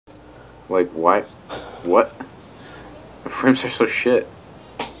Like, why? What? The frames are so shit.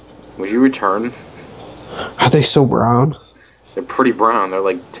 Would you return? Are they so brown? They're pretty brown. They're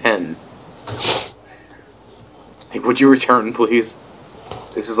like 10. Like, would you return, please?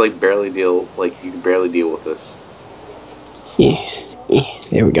 This is like barely deal. Like, you can barely deal with this. Yeah.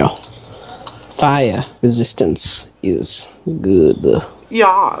 There we go. Fire resistance is good.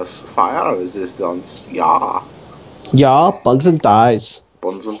 Yes, fire resistance. Yeah. Yeah, bugs and thighs.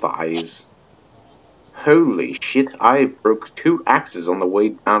 Buns and thighs. Holy shit! I broke 2 axes on the way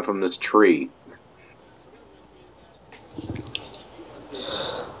down from this tree.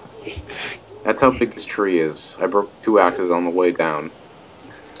 That's how big this tree is. I broke 2 axes on the way down.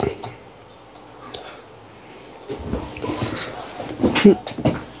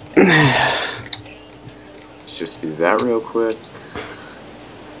 Let's just do that real quick.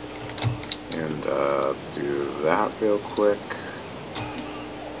 And let's do that real quick.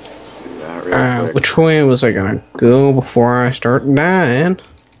 Let's do that real quick. Which way was I gonna go before I start dying?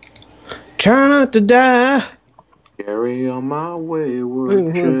 Try not to die. Carry on my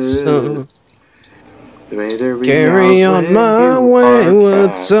wayward son. Carry on my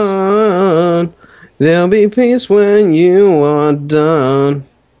wayward son. There'll be peace when you are done.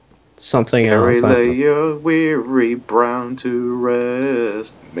 Something else. Lay your weary brown to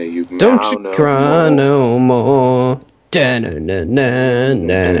rest. May you don't you no cry more. no more. Meow meow meow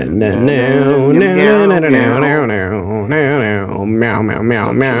meow meow meow meow meow meow meow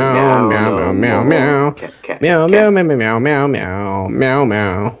meow meow meow meow meow meow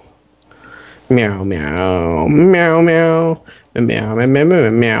meow. Meow meow meow meow meow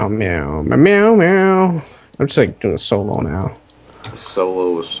meow meow meow meow meow. I'm just like doing a solo now. The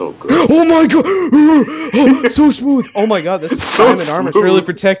solo was so good. Oh my god! Oh, so smooth! Oh my god, this So diamond armor's smooth. really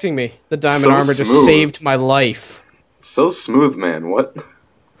protecting me. The diamond So armor just smooth. saved my life. So smooth, man. What?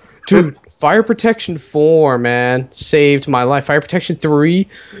 Dude, Fire Protection 4, man, saved my life. Fire Protection 3,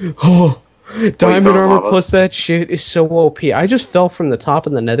 oh, diamond fell in armor lava? plus that shit is so OP. I just fell from the top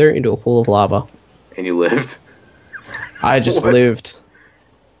of the nether into a pool of lava. And you lived? I just What? lived.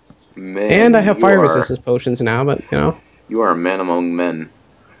 Man, And I have you fire are- resistance potions now, but, you know. You are a man among men.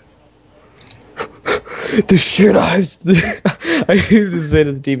 The shit I need to say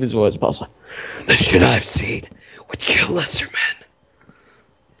to the deep as well as possible. The shit I've seen would kill lesser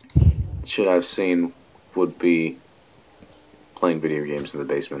men. Shit I've seen would be playing video games in the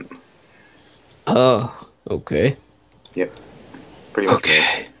basement. Oh, okay. Yep. Pretty much.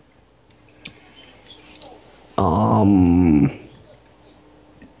 Okay.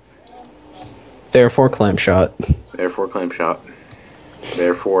 Therefore, clam shot. Therefore, claim shot.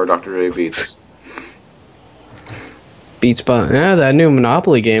 Therefore, Dr. J beats. Beats by that new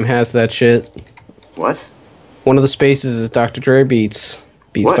Monopoly game has that shit. What? One of the spaces is Dr. Dre Beats.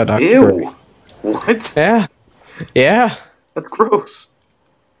 Beats What? by Dr. Ew. Dre. What? Yeah. Yeah. That's gross.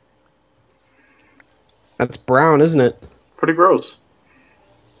 That's brown, isn't it? Pretty gross.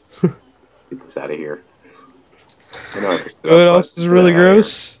 Get this out of here. I know I picked it You know what up, else but is get really it out of here.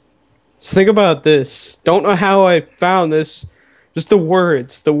 gross? So think about this. Don't know how I found this. Just the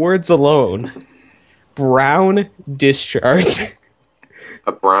words. The words alone. Brown discharge.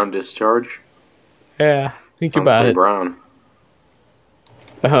 A brown discharge? Yeah. Think Sounds about pretty it. brown.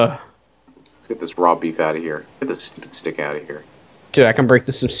 Uh, Let's get this raw beef out of here. Get this stupid stick out of here. dude, I can break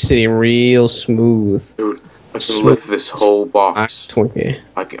this obsidian real smooth. Dude, I can Smooth. lift this whole box. 20.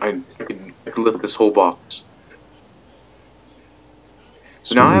 I can lift this whole box.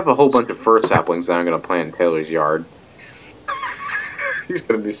 So now I have a whole bunch of fir saplings that I'm going to plant in Taylor's yard. He's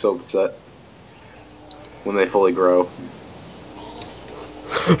going to be so upset when they fully grow.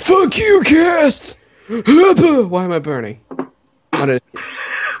 Fuck you, Cast! Why am I burning? What is,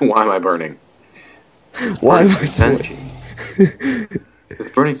 Why am I burning? why am I Sensation. sweating?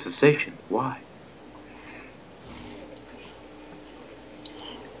 It's burning sensation. Why?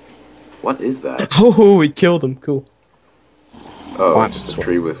 What is that? Oh, we killed him. Cool. Oh, Why am just I a sweating?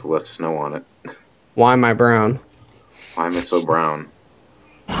 tree with less snow on it. Why am I brown? Why am I so brown?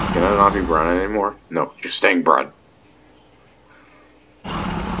 Can I not be brown anymore? No, you're staying brown.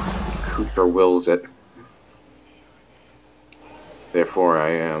 Cooper wills it. Therefore, I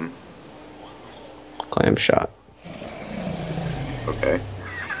am. Clam shot. Okay.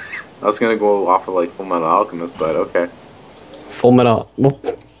 I was gonna go off of like Full Metal Alchemist, but okay. Full metal. Whoop.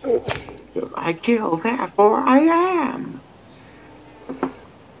 I kill, therefore I am.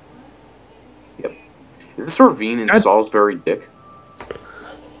 Yep. Is this ravine in Salisbury Dick?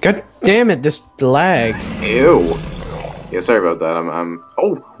 God damn it, this lag. Ew. Yeah, sorry about that. I'm.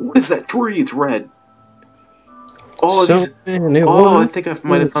 Oh, what is that tree? It's red. Oh, So- these And it Oh, I was. think I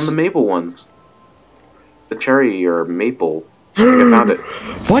might have found the maple ones. The cherry or maple. I think I found it.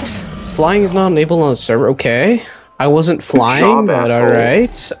 What? Flying is not enabled on the server. Okay. I wasn't Good flying, job, but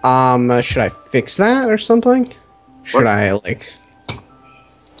asshole. alright. Should I fix that or something? Should What? I, like...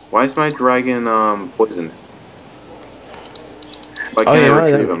 Why is my dragon, poisoned? Why Oh, can't you I know,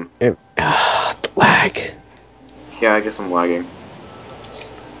 retrieve him? the lag. Yeah, I guess I'm lagging.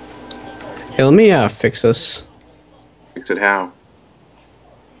 Hey, let me, fix this. Fix it how?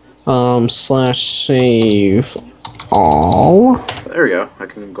 Slash save all. There we go. I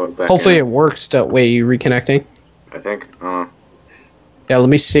can go back Hopefully in. it works that way, reconnecting. I think. Yeah, let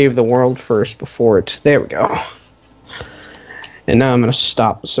me save the world first before it's... There we go. And now I'm gonna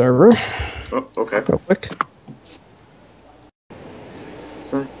stop the server. Oh, okay. Real quick.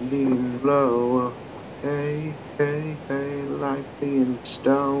 Being low. Hey, hey, hey, like being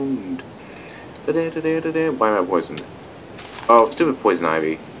stoned. Why am I poisoned? Oh, stupid poison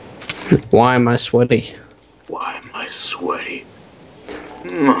ivy. Why am I sweaty? Why am I sweaty?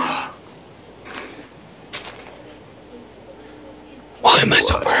 Why Why am I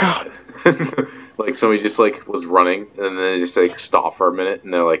so proud? Like somebody just like was running and then they just like stop for a minute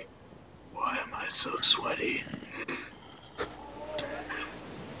and they're like, why am I so sweaty?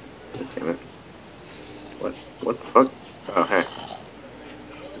 Damn it. What the fuck? Oh, hey.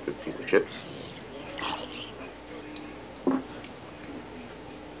 Stupid piece of shit.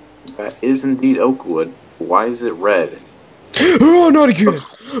 That is indeed oak wood. Why is it red? Oh, not again!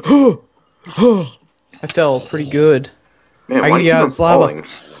 I fell pretty good. Man, I why can do get you out keep of this on lava. falling?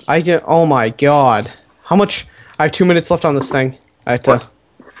 I get. Oh my god. How much? I have 2 minutes left on this thing. I have to What?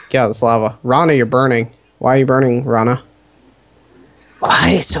 get out of this lava. Rana, you're burning. Why are you burning, Rana? Why are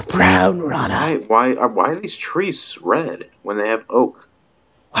you so proud, Rana? Why are these trees red when they have oak?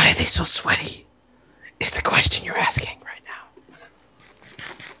 Why are they so sweaty? Is the question you're asking right now.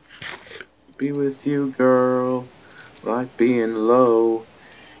 Be with you, girl, like being low.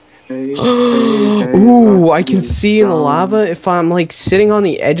 Hey, hey, hey, Ooh, like I can being see in the strong. lava. If I'm like sitting on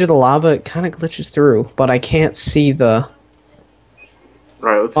the edge of the lava, it kind of glitches through, but I can't see the.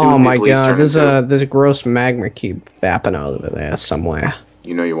 Right, let's see Oh what my these leaves god, turn there's into. a gross magma cube fapping over there somewhere.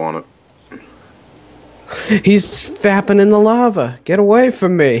 You know you want it. He's fapping in the lava. Get away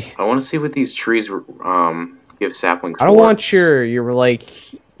from me. I want to see what these trees give saplings I don't for. want your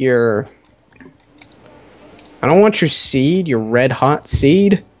I don't want your seed, your red hot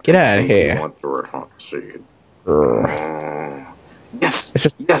seed. Get out of I here. want the red hot seed. Ugh. Yes! It's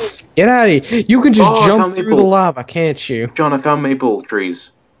just- Yes! Get out of here. You can just Oh, I jump found through maple. the lava, can't you? John, I found maple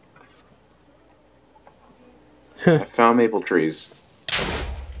trees. I found maple trees.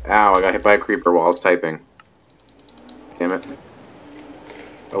 Ow, I got hit by a creeper while I was typing. Damn it.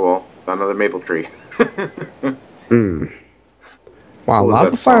 Oh well, found another maple tree. Hmm. Wow, What was lava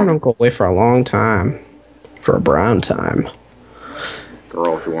that fire song? don't go away for a long time. For a brown time.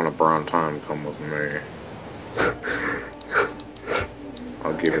 Girl, if you want a brown time, come with me.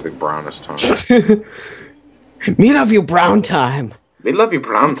 I'll give you the brownest time. Me love you brown time. We love you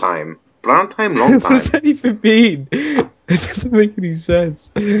brown time. Brown time, long What time. does that even mean? It doesn't make any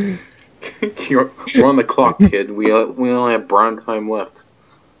sense. We're on the clock, kid. We only have brown time left.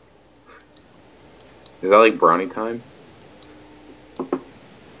 Is that like brownie time? I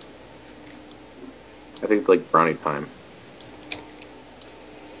think it's like brownie time.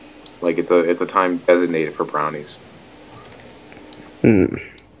 Like at the time designated for brownies. Hmm.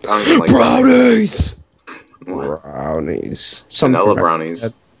 I don't even like Brownies! What? Brownies. Vanilla brownies.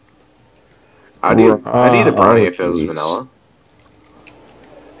 I'd eat a brownie if it was vanilla.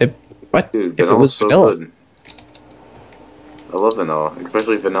 What? Dude, If it was so vanilla? good. I love vanilla,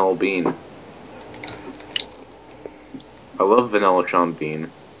 especially vanilla bean. I love vanilla Sean Bean.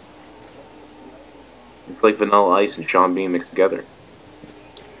 It's like vanilla ice and Sean Bean mixed together.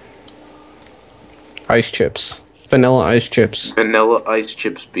 Ice chips. Vanilla ice chips. Vanilla ice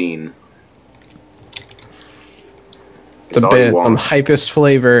chips bean. It's a all bit you the want. hypest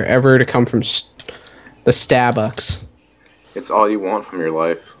flavor ever to come from the Starbucks. It's all you want from your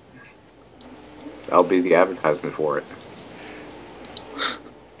life. That'll be the advertisement for it.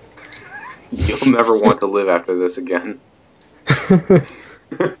 You'll never want to live after this again.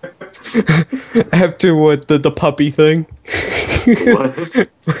 After what, the puppy thing? What?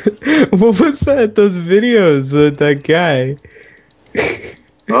 What was that? Those videos, that guy.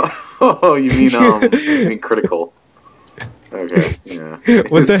 Oh, you mean critical. Okay, yeah.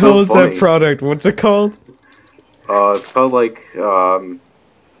 What the It's hell so is funny. that product? What's it called? It's called like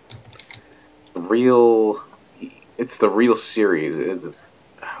real. It's the real series.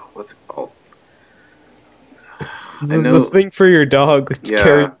 What's it called? I The know. thing for your dog that Yeah.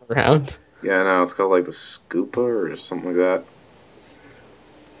 carries around. Yeah, I know. It's called like the Scoopa or something like that.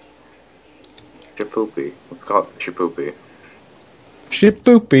 Chipoopy. Let's call it Chipoopy.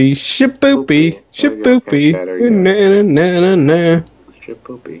 Shipoopy, shipoopy, shipoopy. Na na na na na.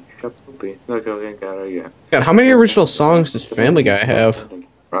 Chipoopy, Chipoopy. Look, I got it, yeah. God, how many original songs does Family Guy have?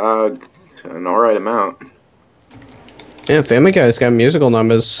 An alright amount. Yeah, Family Guy's got musical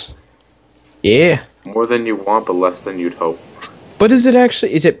numbers. Yeah. More than you want, but less than you'd hope. But is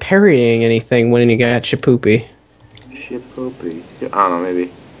it parodying anything when you got Chipoopy? Chipoopy. I don't know,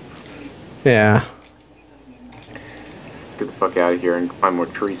 maybe. Yeah. Get the fuck out of here and find more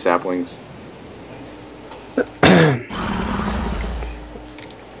tree saplings.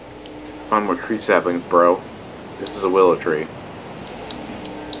 Find more tree saplings, bro. This is a willow tree.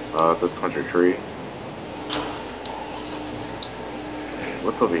 The puncher tree.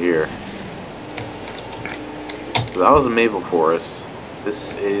 What's over here? So that was a maple forest.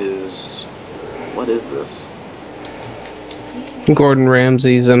 This is... What is this? Gordon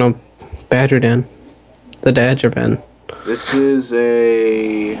Ramsay's in a badger den. The Badger Den. This is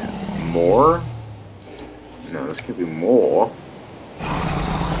a... Moor? No, this could be more.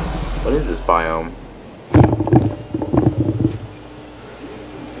 What is this biome?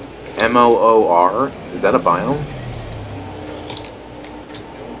 M-O-O-R? Is that a biome?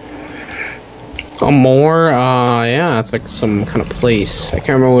 A moor? Yeah, it's like some kind of place. I can't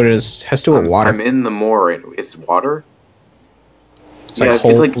remember what it is. It has to do with water. I'm in the moor. It's water? It's yeah,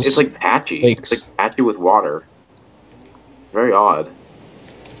 like it's like patchy. lakes. It's like patchy with water. Very odd.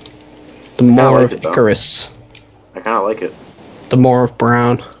 The Moor like of it, though. Icarus. I kind of like it. The Moor of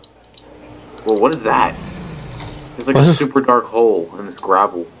Brown. Well, what is that? It's like a super dark hole and it's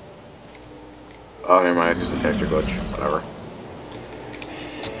gravel. Oh, never mind. It's just a texture glitch. Whatever.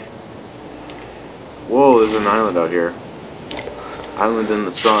 Whoa, there's an island out here. Island in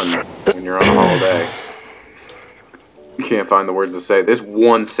the sun when you're on a holiday. You can't find the words to say. There's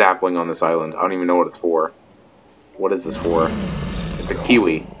one sapling on this island. I don't even know what it's for. What is this for? It's a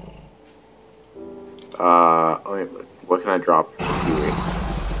kiwi. What can I drop for kiwi?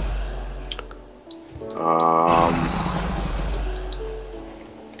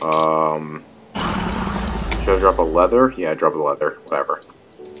 Should I drop a leather? Yeah, drop a leather. Whatever.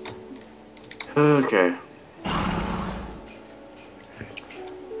 Okay.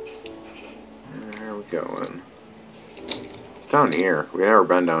 Where are we going? It's down here. We've never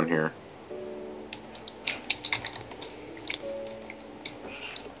been down here.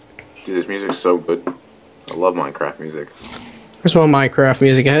 Dude, this music's so good. I love Minecraft music. There's one Minecraft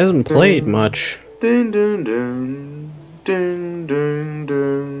music. It hasn't played much. Dun dun dun. Dun dun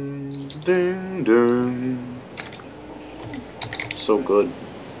dun. Dun dun. So good.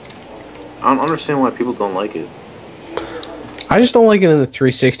 I don't understand why people don't like it. I just don't like it in the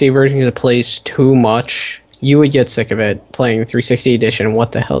 360 version because it plays too much. You would get sick of it playing the 360 edition.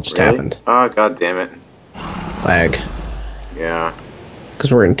 What the hell just happened? Ah, god damn it. Lag. Yeah.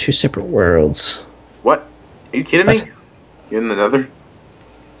 Because we're in two separate worlds. What? Are you kidding me? You're in the nether?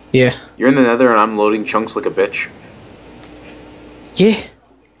 Yeah. You're in the nether and I'm loading chunks like a bitch. Yeah.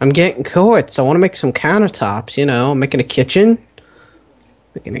 I'm getting quartz. I want to make some countertops, you know. I'm making a kitchen.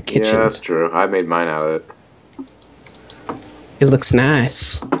 Making a kitchen. Yeah, that's true. I made mine out of it. It looks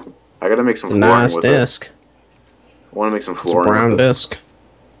nice. I gotta make some It's a flooring nice with disc. it. I want to make some It's a flooring brown with it. disc.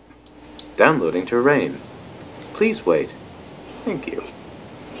 Downloading terrain. Please wait. Thank you.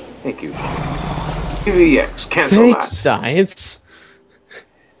 Thank you. PVX, cancel Thanks, that. science.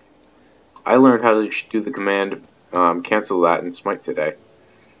 I learned how to do the command cancel that in Smite today.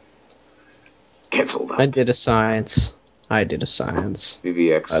 Cancel that. I did a science.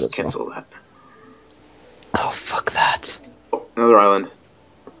 PVX, cancel that. Oh, fuck that. Oh, another island.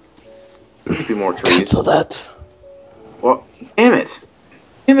 Could be more trees. Cancel that. Well, damn it.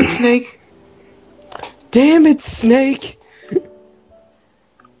 Damn it, Snake. Damn it, Snake.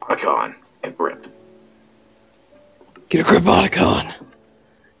 Icon and grip. Get a grip, Otacon.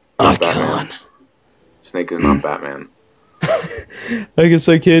 Not Otacon. Batman. Snake is not Batman. I guess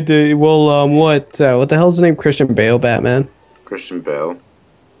I can't do. Well, what the hell's the name? Christian Bale Batman. Christian Bale.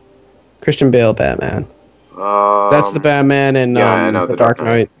 Christian Bale Batman. That's the Batman in yeah, I know, the Dark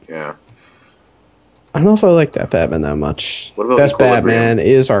Knight. Yeah. I don't know if I like that Batman that much. What about Best Equilibrium? Batman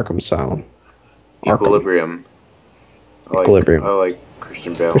is Arkham Asylum. Equilibrium. Equilibrium. I like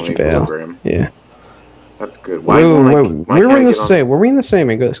Christian Bale Christian and Bale. Equilibrium. Yeah. That's good. Wait, we were in the same. Were we in the same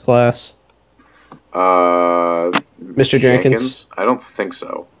English class? Mr. Jenkins? I don't think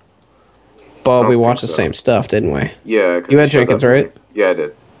so. But we think watched the so. same stuff, didn't we? Yeah. 'cause You he had showed Jenkins, up- right? Yeah, I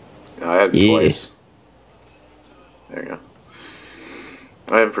did. I had him Yeah. twice. There you go.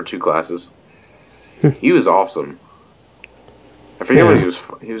 I have him for 2 classes. He was awesome. I forget what he was.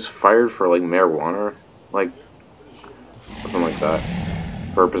 He was fired for like marijuana, like something like that,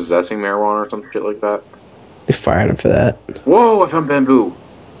 for possessing marijuana or some shit like that. They fired him for that. Whoa! I found bamboo.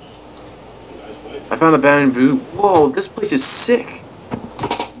 I found the bamboo. Whoa! This place is sick.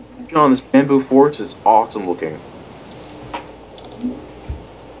 John, this bamboo forest is awesome looking.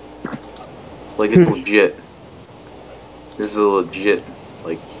 Like it's legit. This is a legit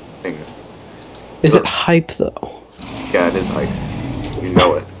like thing. Is it hype though? Yeah, it is hype. You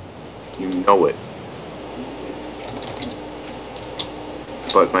know it. You know it.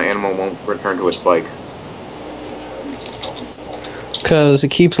 But my animal won't return to its spike. Because it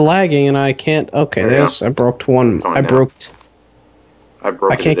keeps lagging and I can't. Okay, there's. I broke one. I broke.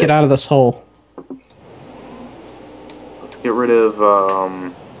 I can't get out of this hole. Get rid of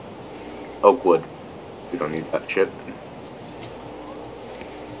oak wood. We don't need that shit.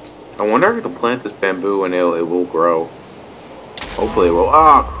 I wonder if I can plant this bamboo and it will grow. Hopefully it will.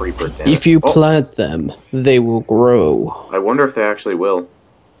 Ah, creeper. Damn if you plant them, they will grow. I wonder if they actually will.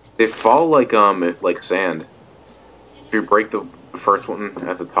 They fall like sand. If you break the first one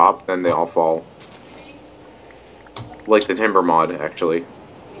at the top, then they all fall. Like the timber mod, actually.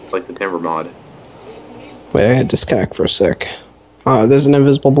 Like the timber mod. Wait, I had to disconnect for a sec. There's an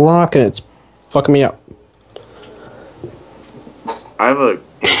invisible block and it's fucking me up. I have a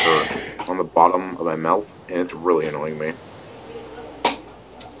cancer on the bottom of my mouth and it's really annoying me.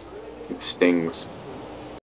 It stings.